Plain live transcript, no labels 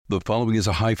The following is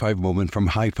a high-five moment from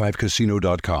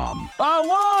highfivecasino.com. I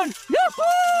won!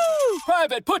 Yahoo!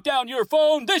 Private, put down your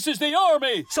phone. This is the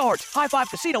Army. Sarge, High Five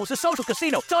Casino is a social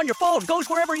casino. It's on your phone. Goes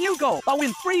wherever you go. I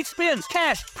win free spins,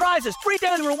 cash, prizes, free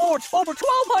daily rewards, over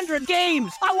 1,200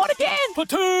 games. I won again.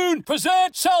 Platoon,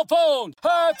 present cell phone.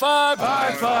 High Five.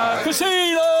 High Five.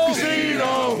 Casino.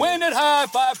 Casino. Win at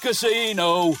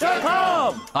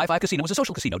highfivecasino.com. High Five Casino is a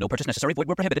social casino. No purchase necessary. Void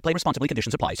where prohibited. Play responsibly.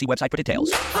 Conditions apply. See website for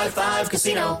details. High Five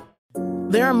Casino.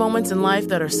 There are moments in life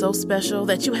that are so special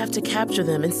that you have to capture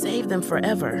them and save them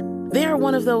forever. They are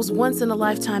one of those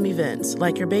once-in-a-lifetime events,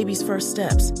 like your baby's first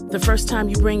steps, the first time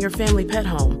you bring your family pet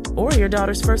home, or your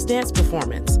daughter's first dance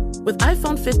performance. With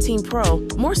iPhone 15 Pro,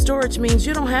 more storage means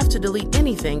you don't have to delete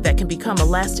anything that can become a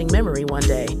lasting memory one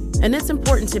day. And it's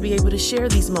important to be able to share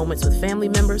these moments with family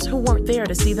members who weren't there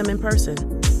to see them in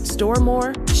person. Store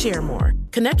more, share more.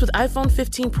 Connect with iPhone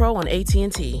 15 Pro on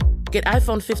AT&T. Get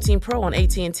iPhone 15 Pro on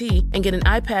AT&T and get an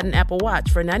iPad and Apple Watch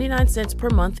for 99 cents per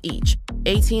month each.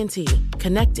 AT&T.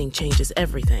 Connecting changes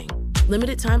everything.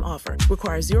 Limited time offer.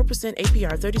 Requires 0%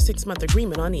 APR 36-month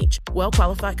agreement on each.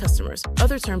 Well-qualified customers.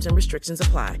 Other terms and restrictions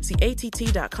apply. See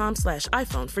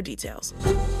att.com/iPhone for details.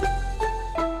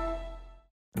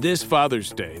 This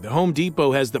Father's Day, the Home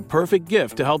Depot has the perfect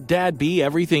gift to help Dad be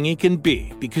everything he can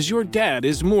be, because your dad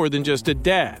is more than just a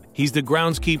dad. He's the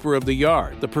groundskeeper of the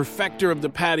yard, the perfecter of the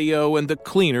patio, and the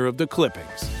cleaner of the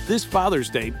clippings. This Father's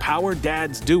Day, power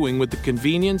Dad's doing with the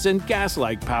convenience and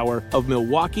gas-like power of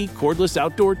Milwaukee cordless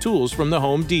outdoor tools from the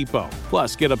Home Depot.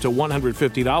 Plus, get up to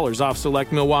 $150 off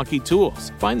select Milwaukee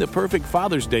tools. Find the perfect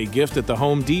Father's Day gift at the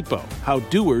Home Depot. How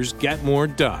doers get more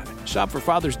done. Shop for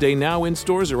Father's Day now in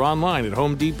stores or online at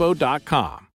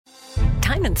homedepot.com.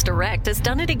 Diamonds Direct has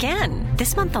done it again.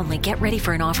 This month only, get ready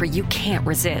for an offer you can't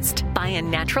resist. Buy a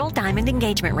natural diamond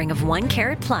engagement ring of 1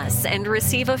 carat plus and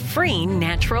receive a free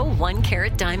natural 1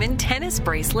 carat diamond tennis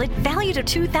bracelet valued at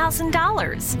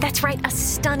 $2,000. That's right, a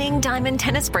stunning diamond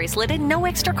tennis bracelet at no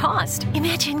extra cost.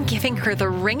 Imagine giving her the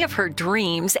ring of her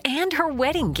dreams and her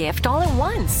wedding gift all at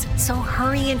once. So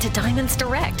hurry into Diamonds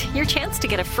Direct. Your chance to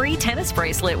get a free tennis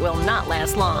bracelet will not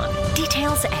last long.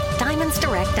 Details at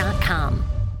diamondsdirect.com.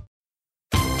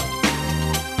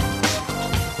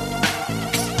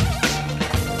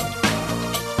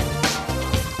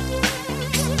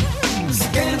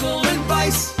 Scandal and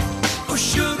vice, or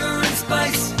sugar and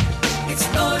spice.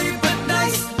 It's naughty but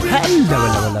nice.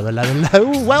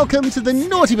 Hello. Welcome to the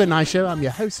Naughty But Nice Show. I'm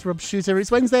your host, Rob Shooter.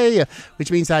 It's Wednesday, which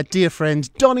means our dear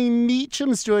friend Donnie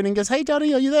Meacham's joining us. Hey,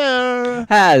 Donnie, are you there?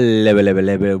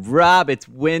 Hello, Rob. It's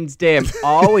Wednesday. I'm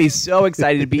always so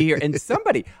excited to be here. And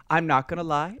somebody, I'm not going to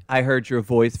lie, I heard your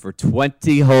voice for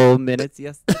 20 whole minutes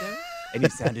yesterday. And you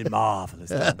sounded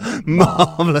marvelous.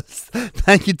 Marvelous.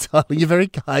 Thank you, darling. You're very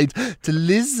kind. To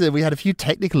Liz, we had a few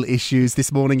technical issues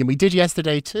this morning, and we did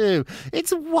yesterday too.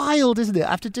 It's wild, isn't it?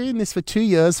 After doing this for 2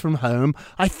 years from home,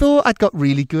 I thought I'd got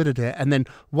really good at it. And then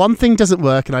one thing doesn't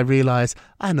work, and I realise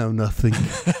I know nothing.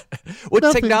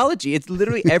 Well, technology, it's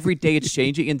literally every day it's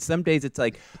changing. And some days it's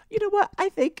like, you know what? I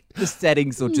think the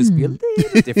settings will just be a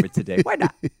little different today. Why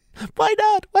not? Why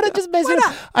not? Why not just mess it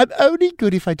up? I'm only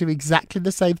good if I do exactly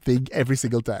the same thing every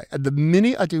single day. And the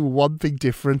minute I do one thing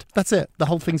different, that's it. The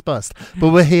whole thing's bust.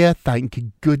 But we're here, thank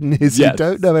goodness. Yes. You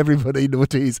don't know, everybody,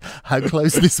 naughties, how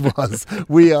close this was.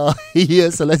 We are here,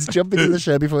 so let's jump into the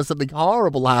show before something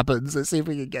horrible happens. Let's see if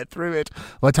we can get through it.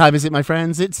 What time is it, my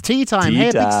friends? It's tea time.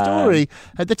 Hey, big story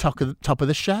at the top of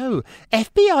the show.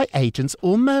 FBI agents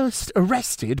almost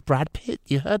arrested Brad Pitt.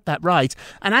 You heard that right.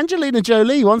 And Angelina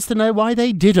Jolie wants to know why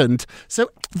they didn't.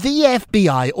 So the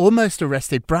FBI almost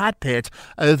arrested Brad Pitt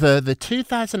over the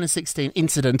 2016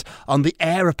 incident on the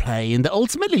aeroplane that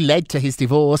ultimately led to his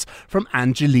divorce from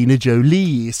Angelina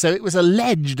Jolie. So it was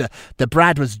alleged that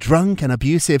Brad was drunk and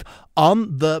abusive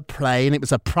on the plane. It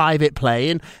was a private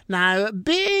plane. Now,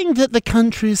 being that the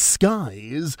country's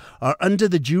skies are under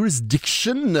the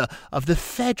jurisdiction of the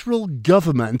federal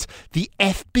government, the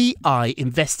FBI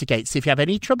investigates. If you have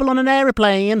any trouble on an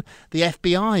aeroplane, the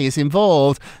FBI is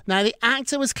involved. Now, the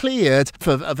actor was cleared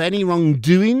of any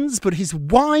wrongdoings, but his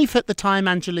wife at the time,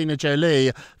 Angelina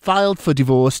Jolie, filed for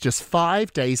divorce just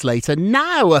 5 days later.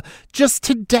 Now, just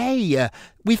today,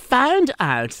 we found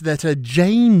out that a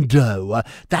Jane Doe,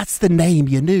 that's the name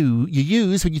you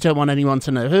use when you don't want anyone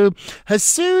to know who, has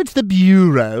sued the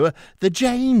Bureau. The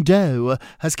Jane Doe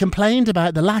has complained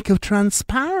about the lack of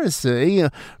transparency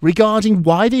regarding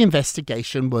why the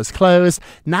investigation was closed.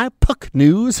 Now Puck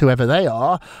News, whoever they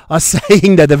are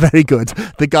saying that they're very good.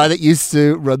 The guy that used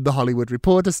to run the Hollywood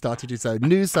Reporter started his own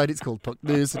news site. It's called Puck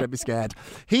News, so don't be scared.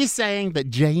 He's saying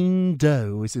that Jane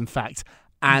Doe is in fact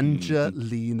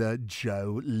Angelina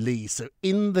Jolie. So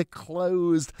in the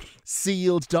closed,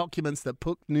 sealed documents that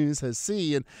Puck News has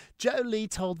seen, Jolie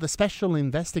told the special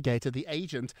investigator, the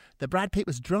agent, that Brad Pitt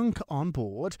was drunk on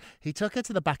board. He took her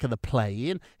to the back of the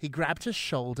plane. He grabbed her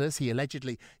shoulders. He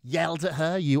allegedly yelled at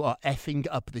her, "You are effing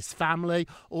up this family."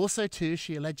 Also, too,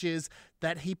 she alleges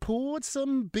that he poured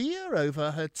some beer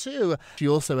over her, too. She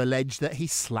also alleged that he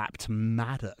slapped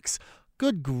Maddox.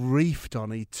 Good grief,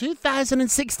 Donny.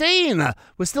 2016.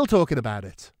 We're still talking about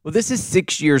it. Well, this is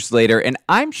 6 years later, and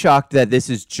I'm shocked that this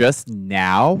is just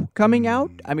now coming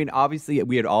out. I mean, obviously,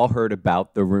 we had all heard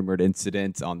about the rumored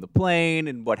incidents on the plane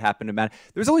and what happened to Matt.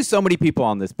 There's only so many people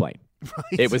on this plane.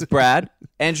 Right. It was Brad,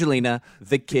 Angelina,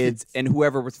 the kids, and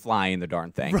whoever was flying the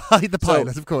darn thing. Right, the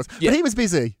pilot, of course. Yeah. But he was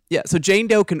busy. Yeah, so Jane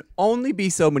Doe can only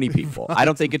be so many people. Right. I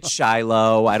don't think it's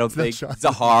Shiloh. I don't think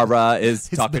Zahara is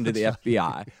talking to the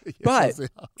FBI. But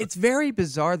it's very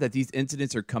bizarre that these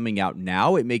incidents are coming out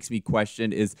now. It makes me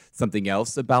question, is something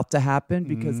else about to happen?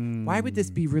 Because why would this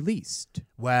be released?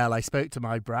 Well, I spoke to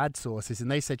my Brad sources,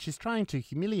 and they said she's trying to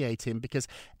humiliate him because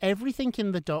everything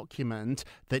in the document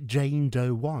that Jane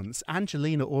Doe wants,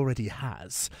 Angelina already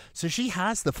has. So she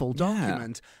has the full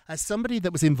document. As somebody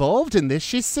that was involved in this,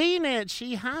 she's seen it.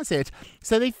 She has it.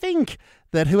 So they think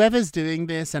that whoever's doing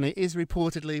this, and it is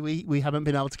reportedly, we haven't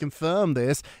been able to confirm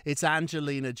this, it's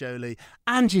Angelina Jolie.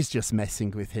 Angie's just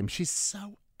messing with him. She's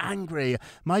so angry.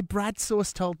 My Brad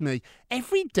source told me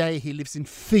every day he lives in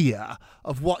fear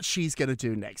of what she's going to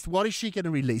do next. What is she going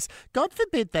to release? God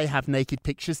forbid they have naked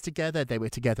pictures together. They were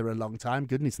together a long time.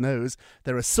 Goodness knows.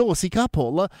 They're a saucy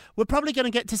couple. We're probably going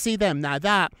to get to see them. Now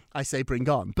that, I say bring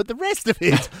on. But the rest of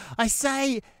it, I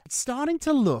say it's starting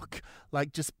to look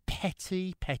like just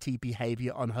petty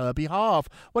behavior on her behalf.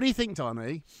 What do you think,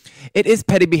 Donnie? It is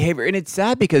petty behavior, and it's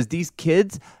sad because these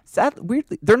kids,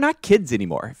 weirdly, they're not kids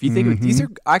anymore. If you think of it, these are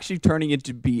actually turning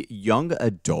into be young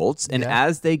adults, and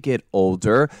as they get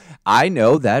older, I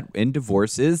know that in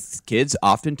divorces, kids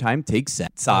oftentimes take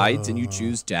sides, and you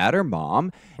choose dad or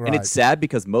mom, and it's sad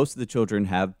because most of the children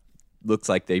looks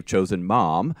like they've chosen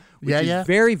mom, which is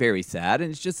very, very sad. And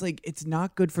it's just like, it's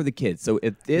not good for the kids. So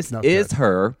if this is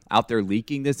her out there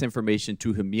leaking this information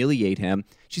to humiliate him,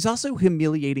 she's also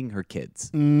humiliating her kids.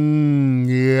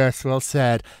 Yes, well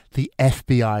said. The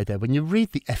FBI, though, when you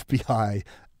read the FBI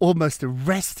almost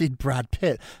arrested Brad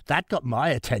Pitt, that got my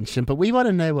attention. But we want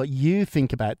to know what you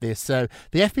think about this. So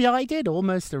the FBI did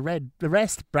almost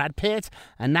arrest Brad Pitt,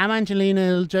 and now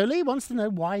Angelina Jolie wants to know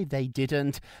why they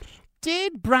didn't.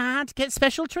 Did Brad get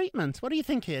special treatment? What do you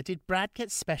think here? Did Brad get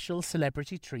special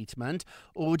celebrity treatment?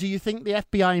 Or do you think the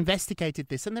FBI investigated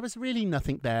this and there was really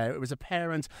nothing there? It was a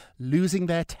parent losing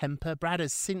their temper. Brad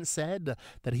has since said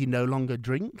that he no longer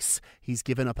drinks. He's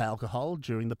given up alcohol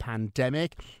during the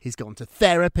pandemic. He's gone to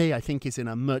therapy. I think he's in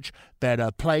a much better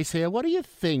place here. What do you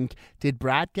think? Did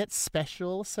Brad get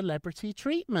special celebrity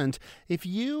treatment? If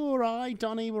you or I,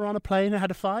 Donnie, were on a plane and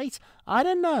had a fight, I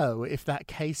don't know if that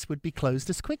case would be closed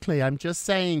as quickly. I'm just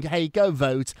saying, hey, go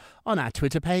vote on our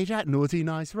Twitter page at Naughty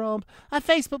Nice Rob. Our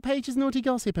Facebook page is Naughty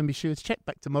Gossip, and be sure to check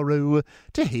back tomorrow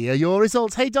to hear your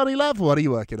results. Hey, Donnie Love, what are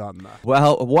you working on?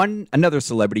 Well, another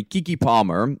celebrity, Keke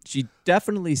Palmer, she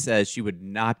definitely says she would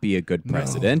not be a good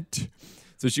president.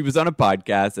 So she was on a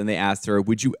podcast, and they asked her,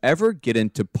 would you ever get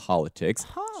into politics?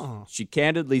 She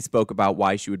candidly spoke about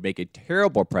why she would make a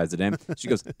terrible president. She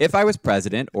goes, if I was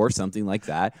president or something like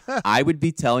that, I would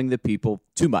be telling the people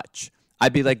too much.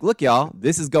 I'd be like, look, y'all,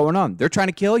 this is going on. They're trying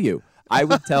to kill you. I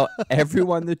would tell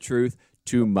everyone the truth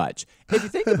too much. If you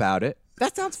think about it,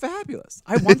 that sounds fabulous.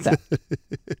 I want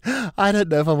that. I don't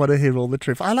know if I want to hear all the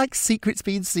truth. I like secrets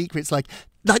being secrets, like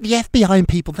the FBI and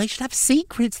people, they should have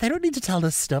secrets. They don't need to tell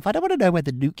us stuff. I don't want to know where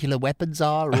the nuclear weapons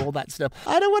are or all that stuff.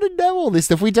 I don't want to know all this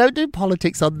stuff. We don't do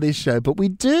politics on this show, but we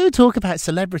do talk about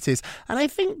celebrities. And I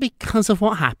think because of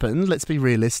what happened, let's be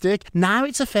realistic, now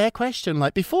it's a fair question.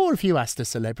 Like before, if you asked a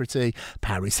celebrity,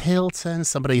 Paris Hilton,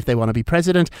 somebody, if they want to be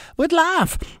president, would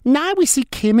laugh. Now we see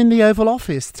Kim in the Oval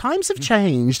Office. Times have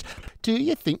changed. Do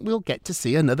you think we'll get to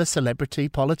see another celebrity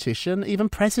politician, even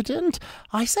president?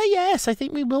 I say yes. I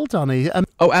think we will, Donnie.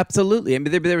 Oh, absolutely. I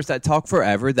mean, there was that talk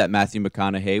forever that Matthew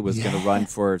McConaughey was going to run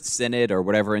for Senate or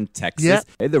whatever in Texas.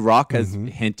 Yeah. The Rock has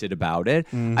hinted about it.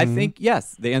 I think,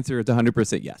 yes, the answer is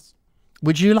 100% yes.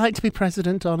 Would you like to be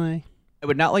president, Donnie? I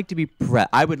would not like to be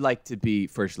I would like to be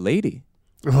first lady.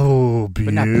 Oh, But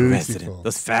beautiful. not president.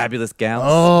 Those fabulous gowns.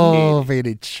 Oh, being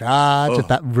in charge of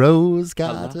that rose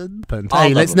garden.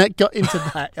 Hey, let's not get into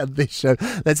that on this show.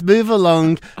 Let's move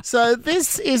along. So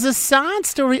this is a sad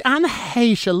story. Anne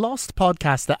Heche, a lost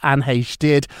podcast that Anne Heche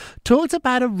did, talked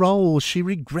about a role she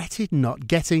regretted not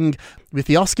getting with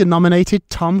the Oscar-nominated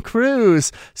Tom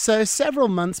Cruise. So several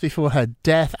months before her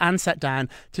death, Anne sat down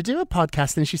to do a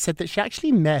podcast, and she said that she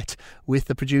actually met with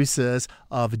the producers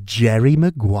of Jerry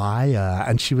Maguire,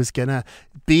 and she was going to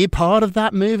be part of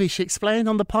that movie. She explained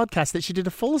on the podcast that she did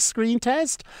a full screen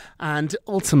test, and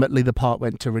ultimately the part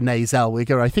went to Renee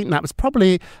Zellweger. I think that was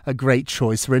probably a great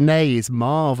choice. Renee is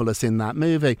marvellous in that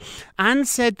movie. Anne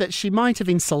said that she might have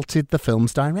insulted the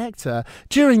film's director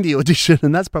during the audition,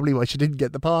 and that's probably why she didn't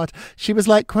get the part. She was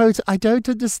like, quote, "I don't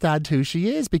understand who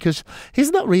she is because he's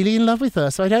not really in love with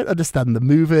her, so I don't understand the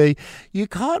movie. You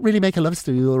can't really make a love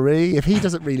story if he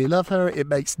doesn't really love her. It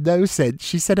makes no sense."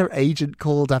 She said her agent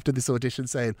called after this audition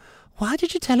saying, "Why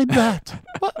did you tell him that?"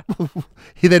 What?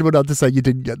 He then went on to say, "You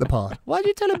didn't get the part. Why did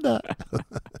you tell him that?"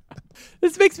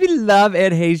 This makes me love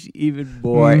Anne Heche even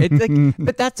more. It's like,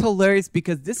 but that's hilarious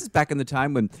because this is back in the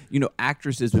time when,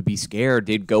 actresses would be scared.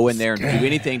 They'd go in there and do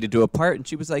anything to do a part. And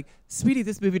she was like, "Sweetie,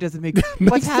 this movie doesn't make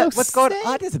what's going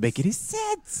on? It doesn't make any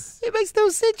sense. It makes no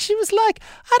sense." She was like,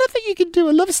 "I don't think you can do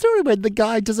a love story when the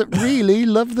guy doesn't really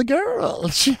love the girl."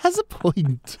 She has a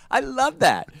point. I love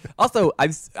that. Also,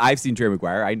 I've seen Jerry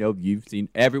Maguire. I know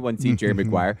everyone's seen Jerry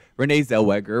Maguire. Renee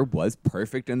Zellweger was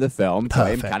perfect in the film. So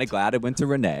I'm kind of glad it went to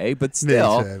Renee, but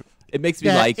still, it makes me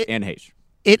like Anne Heche.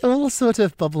 It all sort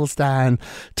of bubbles down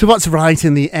to what's right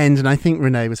in the end, and I think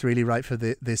Renee was really right for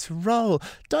this role.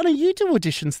 Donna, you do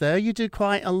auditions there. You do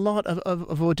quite a lot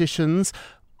of auditions.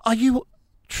 Are you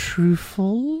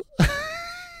truthful?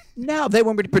 No, they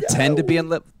want me to pretend to be in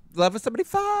love with somebody.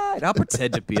 Fine, I'll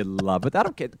pretend to be in love with. I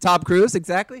don't care. Tom Cruise,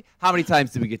 exactly. How many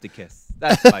times do we get to kiss?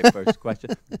 That's my first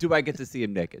question. Do I get to see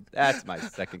him naked? That's my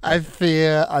second question. I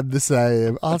fear I'm the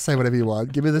same. I'll say whatever you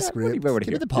want. Give me the script. Give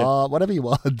me the part. Whatever you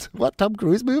want. What, Tom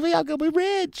Cruise movie? How can we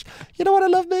rich? You don't want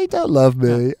to love me? Don't love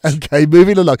me. Okay,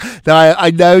 moving along. Now, I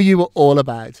know you were all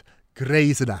about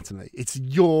Grey's Anatomy. It's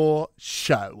your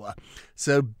show.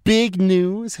 So big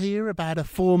news here about a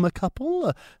former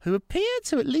couple who appear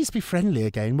to at least be friendly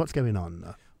again. What's going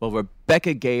on? Well,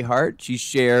 Rebecca Gayheart, she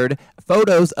shared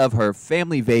photos of her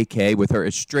family vacay with her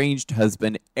estranged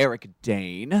husband, Eric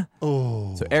Dane.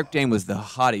 Oh. So Eric Dane was the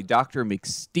hottie, Dr.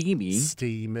 McSteamy.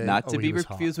 Steamy. Not to be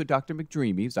confused with Dr.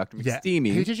 McDreamy. It was Dr. McSteamy.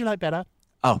 Yeah. Who did you like better?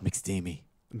 Oh, McSteamy.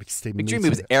 McDreamy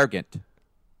was arrogant.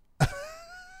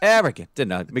 Arrogant,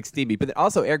 didn't McSteamy. But then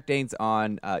also Eric Dane's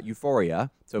on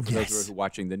Euphoria. So for those who are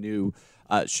watching the new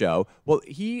show, well,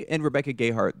 he and Rebecca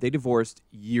Gayheart, they divorced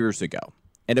years ago.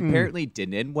 And apparently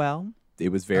didn't end well. It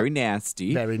was very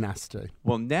nasty. Very nasty.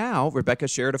 Well, now Rebecca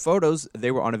shared photos. They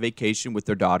were on a vacation with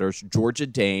their daughters, Georgia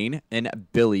Dane and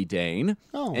Billy Dane.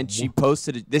 Oh. And she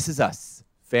posted, "This is us.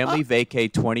 Family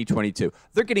Vacay 2022.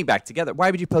 They're getting back together.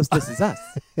 Why would you post This Is Us?"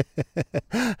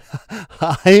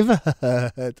 I've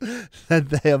heard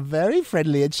that they are very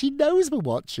friendly, and she knows we're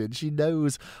watching. She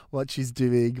knows what she's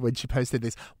doing when she posted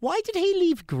this. Why did he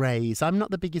leave Grey's? I'm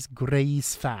not the biggest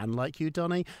Grey's fan like you,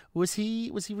 Donnie. Was he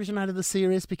written out of the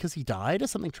series because he died or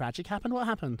something tragic happened? What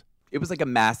happened? It was like a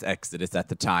mass exodus at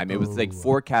the time. It was like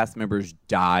 4 cast members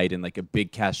died in like a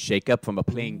big cast shakeup from a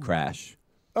plane crash.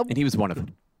 And he was one of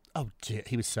them. Oh, dear.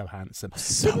 He was so handsome.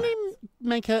 Didn't he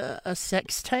make a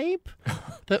sex tape?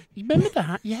 Remember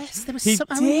that? Yes, there was something.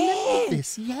 I remember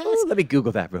this. Yes. Oh, let me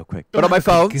Google that real quick. But on my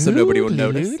phone, so nobody will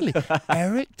notice.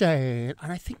 Eric Dane.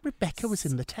 And I think Rebecca was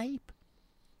in the tape.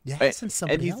 Yes, and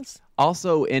somebody else.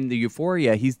 Also in the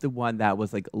Euphoria, he's the one that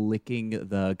was like licking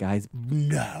the guy's...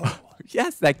 No.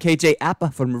 Yes, that KJ Apa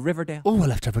from Riverdale. Oh,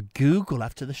 we'll have to have a Google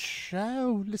after the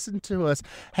show. Listen to us.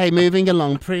 Hey, moving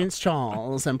along, Prince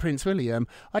Charles and Prince William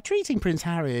are treating Prince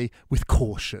Harry with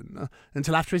caution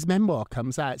until after his memoir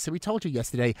comes out. So we told you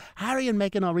yesterday, Harry and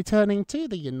Meghan are returning to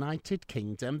the United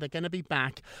Kingdom. They're going to be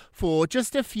back for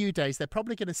just a few days. They're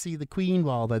probably going to see the Queen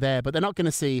while they're there, but they're not going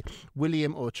to see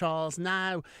William or Charles.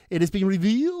 Now, it has been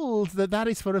revealed that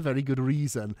is for a very good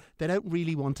reason. They don't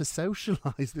really want to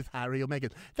socialise with Harry or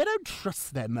Meghan. They don't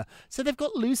trust them. So they've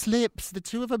got loose lips. The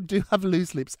two of them do have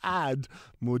loose lips, and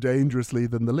more dangerously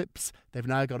than the lips, they've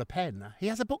now got a pen. He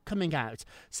has a book coming out.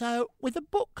 So with a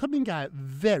book coming out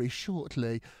very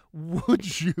shortly,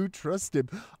 would you trust him?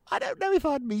 I don't know if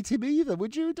I'd meet him either.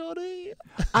 Would you, Donnie?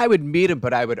 I would meet him,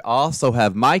 but I would also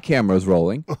have my cameras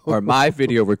rolling or my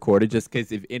video recorded just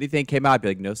because if anything came out, I'd be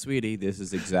like, "No, sweetie, this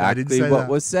is exactly what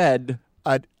was said."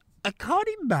 I can't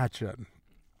imagine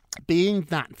being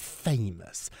that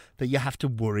famous that you have to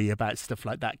worry about stuff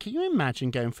like that. Can you imagine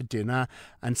going for dinner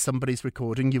and somebody's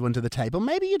recording you under the table?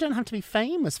 Maybe you don't have to be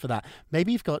famous for that.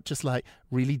 Maybe you've got just like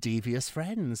really devious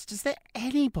friends. Is there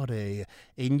anybody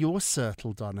in your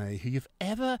circle, Donny, who you've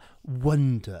ever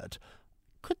wondered,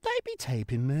 could they be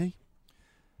taping me?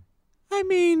 I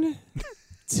mean,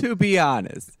 to be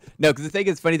honest. No,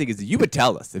 because funny thing is, you would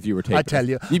tell us if you were taping. I'd tell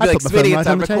you. You'd be I'd like, put my phone Smitty, right it's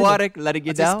on the table. aquatic, letting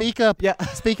you down. Speak up. Yeah.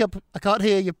 Speak up. I can't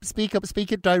hear you. Speak up.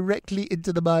 Speak it directly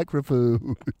into the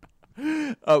microphone.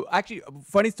 Oh, actually,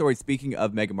 funny story. Speaking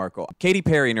of Meghan Markle, Katy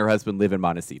Perry and her husband live in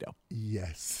Montecito.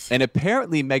 Yes. And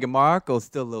apparently Meghan Markle is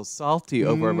still a little salty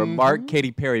over a remark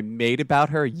Katy Perry made about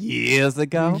her years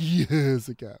ago. Years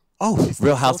ago. Oh, She's Real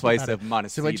still Housewives talking of about it.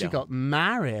 Montecito. So when she got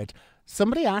married,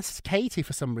 somebody asked Katie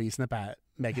for some reason about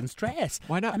Meghan's dress.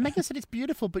 Why not? And Meghan said it's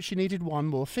beautiful, but she needed one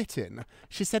more fitting.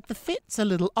 She said the fit's a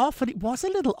little off, and it was a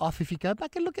little off. If you go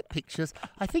back and look at pictures,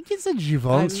 I think it's a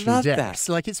Givenchy love dress.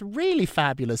 that. Like, it's a really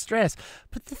fabulous dress,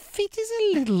 but the fit is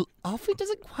a little off. It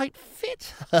doesn't quite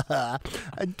fit her.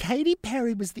 And Katy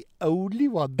Perry was the only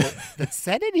one that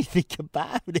said anything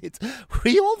about it.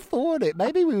 We all thought it.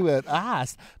 Maybe we weren't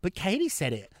asked, but Katy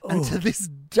said it. And to this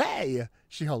day,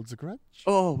 she holds a grudge.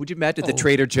 Oh, would you imagine the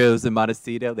Trader Joe's in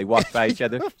Montecito? They walk by each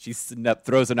other. She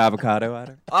throws an avocado at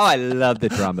her. Oh, I love the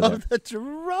drama there. The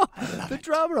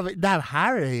drama of it. Now,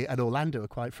 Harry and Orlando are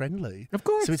quite friendly. Of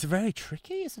course. So it's very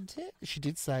tricky, isn't it? She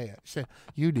did say it. She said,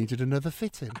 you needed another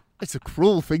fitting. It's a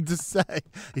cruel thing to say.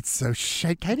 It's so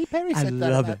shade. Katy Perry said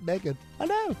that love about Meghan. I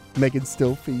know. Meghan's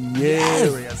still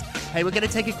furious. Hey, we're going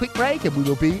to take a quick break and we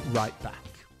will be right back.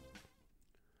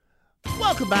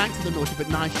 Welcome back to the Naughty But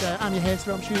Nice Show. I'm your host,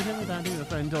 Rob Shooter, with our dear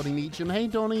friend Donny Meacham. Hey,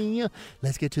 Donny,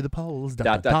 let's get to the polls.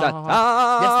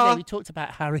 Yesterday we talked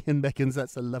about Harry and Meghan's.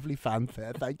 That's a lovely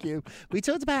fanfare, thank you. We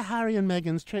talked about Harry and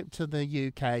Meghan's trip to the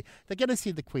UK. They're going to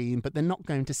see the Queen, but they're not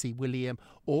going to see William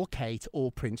or Kate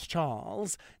or Prince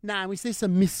Charles. Now, is this a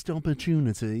missed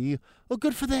opportunity? Well,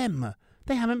 good for them.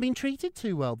 They haven't been treated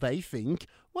too well, they think.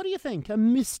 What do you think? A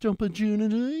missed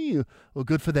opportunity? Well,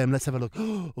 good for them. Let's have a look.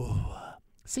 Oh.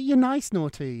 See, you're nice,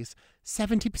 naughties.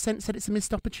 70% said it's a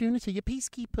missed opportunity. You're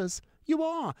peacekeepers. You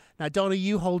are. Now, Donna,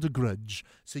 you hold a grudge,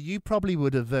 so you probably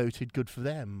would have voted good for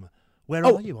them. Where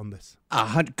are you on this?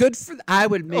 Good for I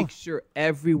would make sure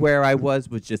everywhere I was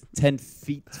just 10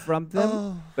 feet from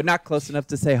them, but not close enough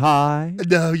to say hi.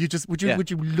 No, you just would you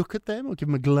look at them or give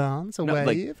them a glance or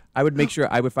wave? Like, I would make sure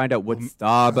I would find out what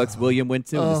Starbucks William went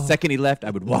to. And the second he left, I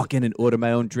would walk in and order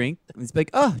my own drink. And he's like,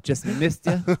 "Oh, just missed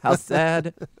you. How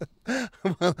sad."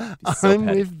 Well, I'm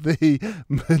with the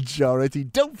majority.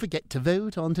 Don't forget to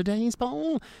vote on today's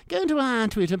poll. Go to our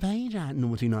Twitter page at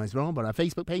Naughty Nice Rob, or our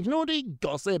Facebook page Naughty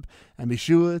Gossip, and be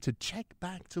sure to check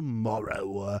back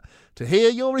tomorrow to hear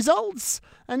your results.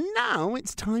 And now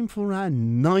it's time for our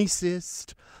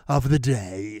nicest of the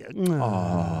day.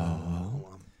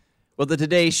 Well, the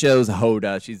Today Show's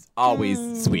Hoda, she's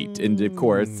always sweet and of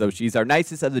course, so she's our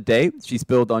nicest of the day. She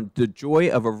spilled on the joy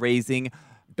of raising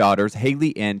daughters,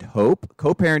 Haley and Hope,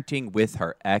 co-parenting with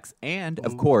her ex, and,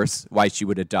 of course, why she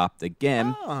would adopt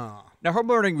again. Now, her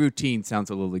morning routine sounds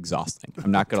a little exhausting.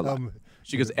 I'm not going to lie.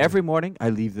 She goes, every morning I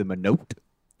leave them a note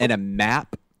and a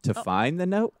map to find the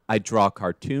note. I draw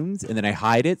cartoons, and then I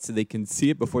hide it so they can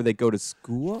see it before they go to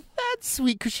school. That's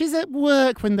sweet, because she's at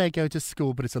work when they go to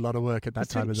school, but it's a lot of work at that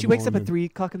time of the morning. She wakes up at 3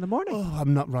 o'clock in the morning. Oh,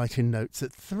 I'm not writing notes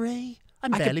at 3.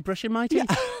 I'm barely brushing my teeth.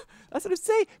 Yeah, that's what I'm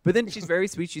saying. But then she's very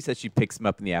sweet. She says she picks them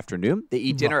up in the afternoon. They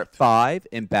eat dinner at 5,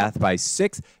 in bath by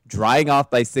 6, drying off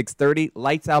by 6:30,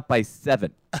 lights out by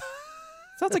 7.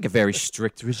 Sounds like a very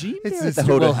strict regime.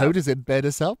 Hoda's in bed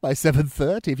herself by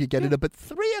 7:30 if you're getting up at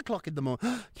 3 o'clock in the morning.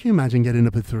 Can you imagine getting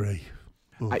up at 3?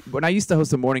 When I used to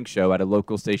host a morning show at a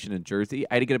local station in Jersey,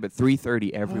 I had to get up at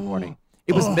 3:30 every morning.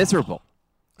 It was miserable.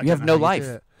 You have no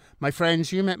life. My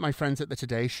friends, you met my friends at the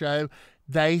Today Show.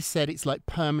 They said it's like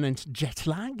permanent jet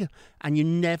lag and you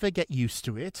never get used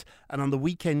to it. And on the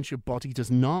weekends, your body does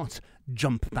not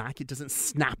jump back. It doesn't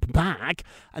snap back.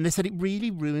 And they said it really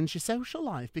ruins your social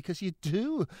life because you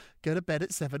do go to bed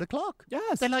at 7 o'clock.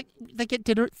 Yes. They get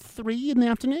dinner at 3 in the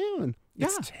afternoon. Yeah.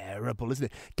 It's terrible, isn't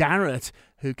it? Garrett,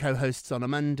 who co-hosts on a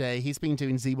Monday, he's been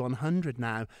doing Z100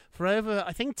 now for over,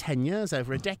 I think, 10 years,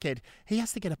 over a decade. He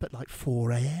has to get up at like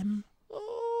 4 a.m.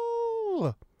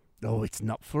 Oh, it's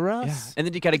not for us. Yeah. And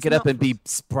then you got to get up and be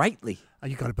sprightly. Oh,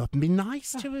 you got to be up and be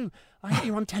nice too.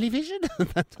 You're on television.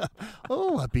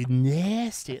 I'd be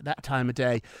nasty at that time of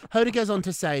day. Hoda goes on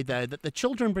to say, though, that the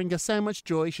children bring her so much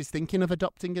joy. She's thinking of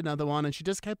adopting another one, and she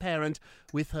does co-parent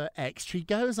with her ex. She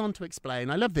goes on to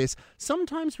explain, I love this,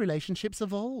 sometimes relationships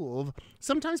evolve.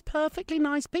 Sometimes perfectly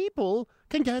nice people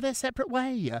can go their separate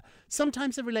way.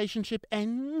 Sometimes a relationship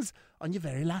ends on your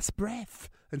very last breath,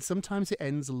 and sometimes it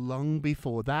ends long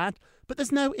before that, but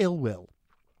there's no ill will.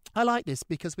 I like this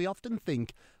because we often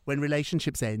think when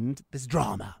relationships end, there's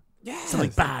drama. Yes.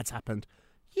 Something bad's happened.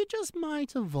 You just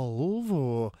might evolve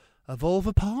or evolve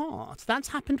apart. That's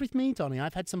happened with me, Donny.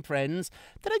 I've had some friends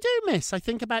that I do miss. I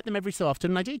think about them every so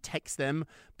often, and I do text them,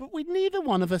 but we neither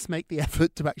one of us make the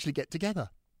effort to actually get together.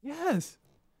 Yes.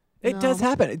 It does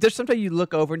happen. There's sometimes you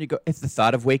look over and you go, it's the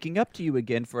thought of waking up to you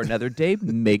again for another day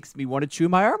makes me want to chew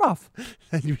my arm off.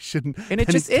 And you shouldn't. And it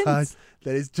just ends.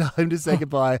 Then it's time to say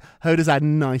goodbye. Hoda's our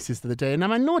nicest of the day. And now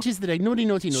my naughtiest of the day. Naughty,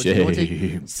 naughty, naughty,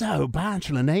 naughty. So,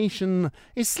 Bachelor Nation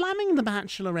is slamming the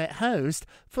Bachelorette host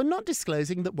for not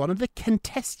disclosing that one of the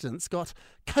contestants got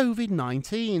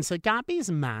COVID-19. So, Gabby's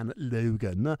man,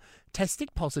 Logan, tested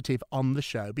positive on the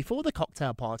show before the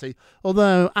cocktail party,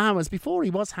 although hours before he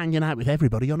was hanging out with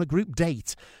everybody on a group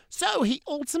date. So, he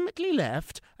ultimately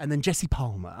left, and then Jesse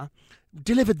Palmer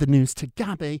delivered the news to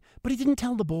Gabby, but he didn't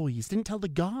tell the boys, didn't tell the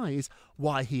guys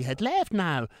why he had left.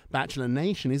 Now, Bachelor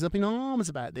Nation is up in arms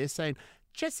about this, saying,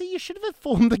 Jesse, you should have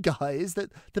informed the guys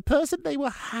that the person they were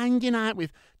hanging out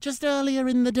with just earlier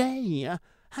in the day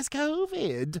has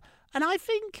COVID. And I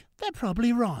think they're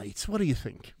probably right. What do you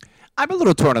think? I'm a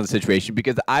little torn on the situation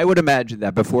because I would imagine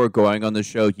that before going on the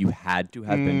show, you had to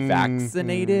have been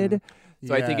vaccinated.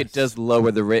 So I think it does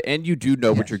lower the risk. And you do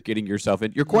know what you're getting yourself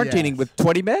in. You're quarantining with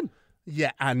 20 men.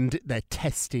 Yeah, and they're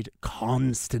tested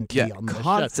constantly on the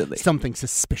constantly. show. Something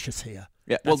suspicious here.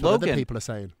 Yeah, That's well, what Logan, other people are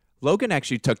saying. Logan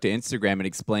actually took to Instagram and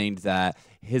explained that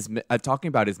talking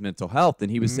about his mental health, and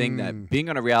he was saying that being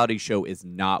on a reality show is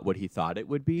not what he thought it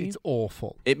would be. It's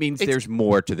awful. It means there's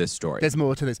more to this story. There's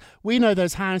more to this. We know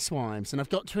those housewives, and I've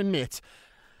got to admit,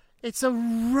 it's a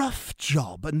rough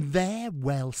job, and they're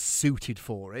well suited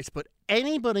for it. But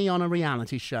anybody on a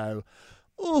reality show,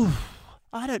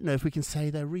 I don't know if we can say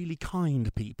they're really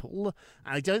kind people.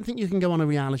 I don't think you can go on a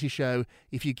reality show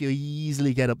if you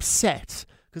easily get upset,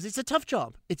 because it's a tough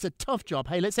job. It's a tough job.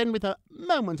 Hey, let's end with a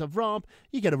moment of Rob.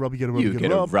 You get a Rob, you get a Rob, you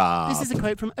get a Rob. This is a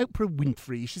quote from Oprah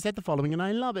Winfrey. She said the following, and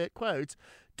I love it. Quote,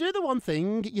 do the one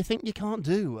thing you think you can't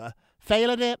do.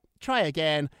 Fail at it, try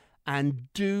again, and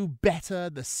do better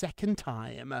the second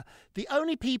time. The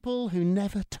only people who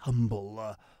never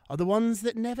tumble are the ones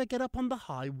that never get up on the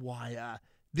high wire.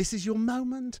 This is your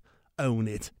moment. Own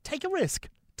it. Take a risk.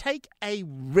 Take a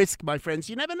risk, my friends.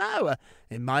 You never know.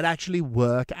 It might actually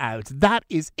work out. That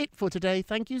is it for today.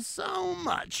 Thank you so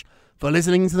much for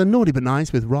listening to the Naughty But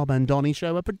Nice with Rob and Donny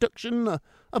show, a production of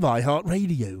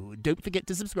iHeartRadio. Don't forget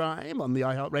to subscribe on the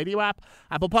iHeartRadio app,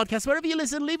 Apple Podcasts, wherever you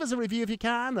listen. Leave us a review if you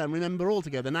can. And remember, all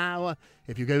together now,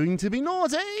 if you're going to be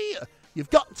naughty,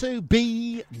 you've got to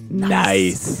be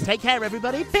nice. Take care,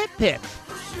 everybody. Pip, pip.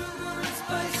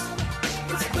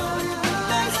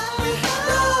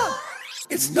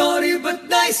 It's Naughty But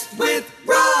Nice with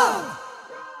Rob.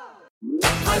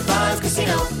 High Five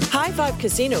Casino. High Five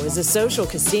Casino is a social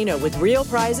casino with real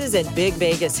prizes and big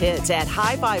Vegas hits at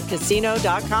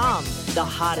highfivecasino.com. The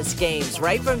hottest games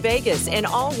right from Vegas, and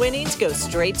all winnings go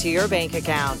straight to your bank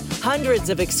account. Hundreds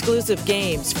of exclusive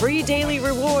games, free daily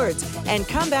rewards, and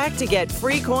come back to get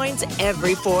free coins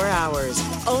every 4 hours.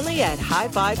 Only at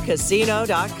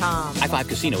highfivecasino.com. High Five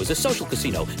Casino is a social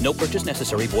casino. No purchase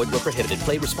necessary. Void where prohibited.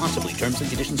 Play responsibly. Terms and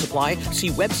conditions apply. See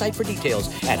website for details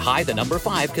at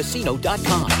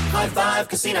high5casino.com. High Five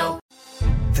Casino.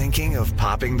 Thinking of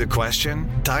popping the question?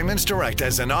 Diamonds Direct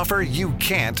has an offer you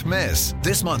can't miss.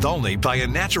 This month only, buy a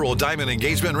natural diamond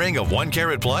engagement ring of 1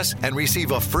 carat plus and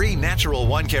receive a free natural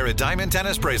 1 carat diamond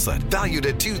tennis bracelet valued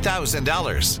at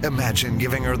 $2,000. Imagine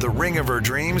giving her the ring of her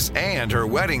dreams and her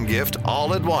wedding gift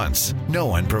all at once. No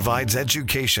one provides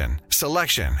education,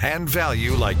 selection, and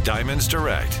value like Diamonds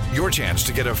Direct. Your chance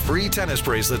to get a free tennis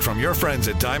bracelet from your friends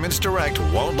at Diamonds Direct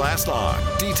won't last long.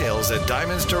 Details at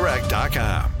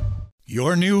diamondsdirect.com.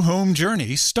 Your new home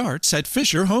journey starts at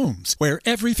Fisher Homes, where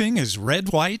everything is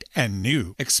red, white, and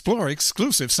new. Explore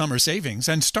exclusive summer savings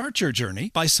and start your journey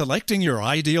by selecting your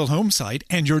ideal home site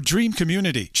and your dream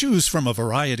community. Choose from a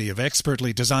variety of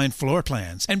expertly designed floor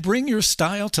plans and bring your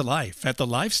style to life at the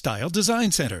Lifestyle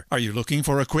Design Center. Are you looking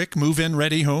for a quick move-in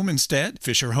ready home instead?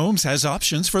 Fisher Homes has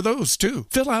options for those too.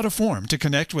 Fill out a form to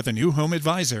connect with a new home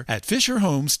advisor at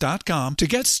fisherhomes.com to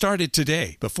get started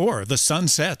today before the sun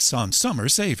sets on summer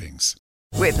savings.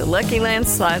 With the Lucky Land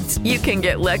Slots, you can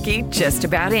get lucky just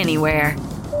about anywhere.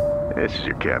 This is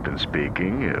your captain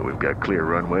speaking. We've got clear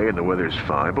runway and the weather's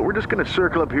fine, but we're just going to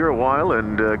circle up here a while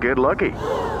and get lucky.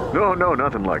 No,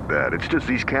 nothing like that. It's just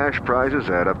these cash prizes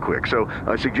add up quick. So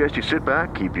I suggest you sit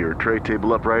back, keep your tray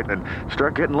table upright, and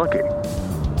start getting lucky.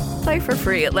 Play for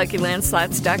free at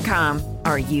LuckyLandSlots.com.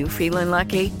 Are you feeling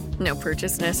lucky? No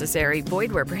purchase necessary.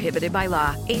 Void where prohibited by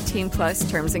law. 18+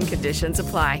 terms and conditions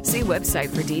apply. See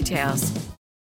website for details.